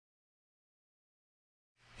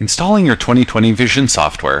Installing your 2020 Vision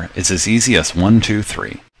software is as easy as 1, 2,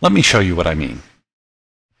 3. Let me show you what I mean.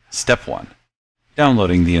 Step 1.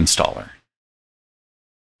 Downloading the installer.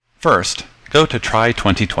 First, go to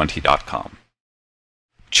try2020.com.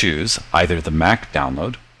 Choose either the Mac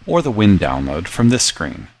download or the Win download from this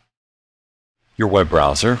screen. Your web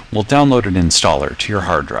browser will download an installer to your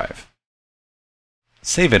hard drive.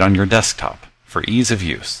 Save it on your desktop for ease of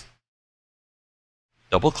use.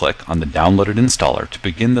 Double-click on the downloaded installer to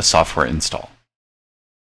begin the software install.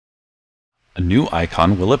 A new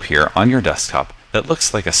icon will appear on your desktop that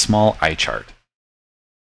looks like a small eye chart.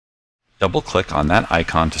 Double-click on that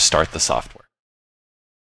icon to start the software.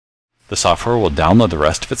 The software will download the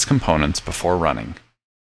rest of its components before running.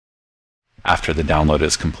 After the download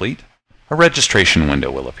is complete, a registration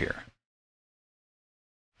window will appear.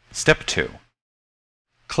 Step 2.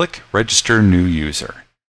 Click Register New User.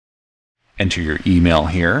 Enter your email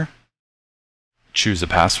here, choose a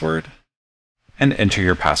password, and enter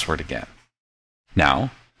your password again. Now,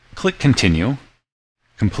 click Continue,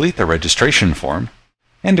 complete the registration form,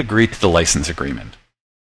 and agree to the license agreement.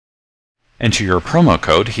 Enter your promo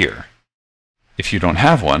code here. If you don't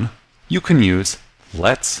have one, you can use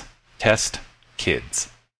Let's Test Kids.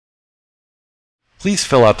 Please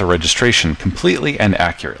fill out the registration completely and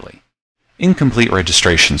accurately. Incomplete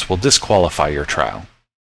registrations will disqualify your trial.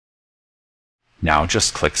 Now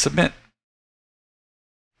just click Submit.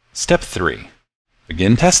 Step 3.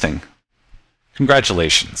 Begin testing.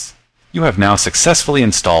 Congratulations! You have now successfully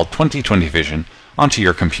installed 2020 Vision onto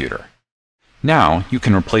your computer. Now you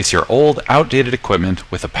can replace your old, outdated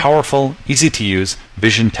equipment with a powerful, easy-to-use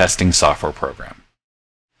vision testing software program.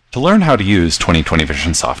 To learn how to use 2020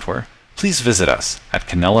 Vision software, please visit us at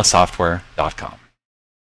canelasoftware.com.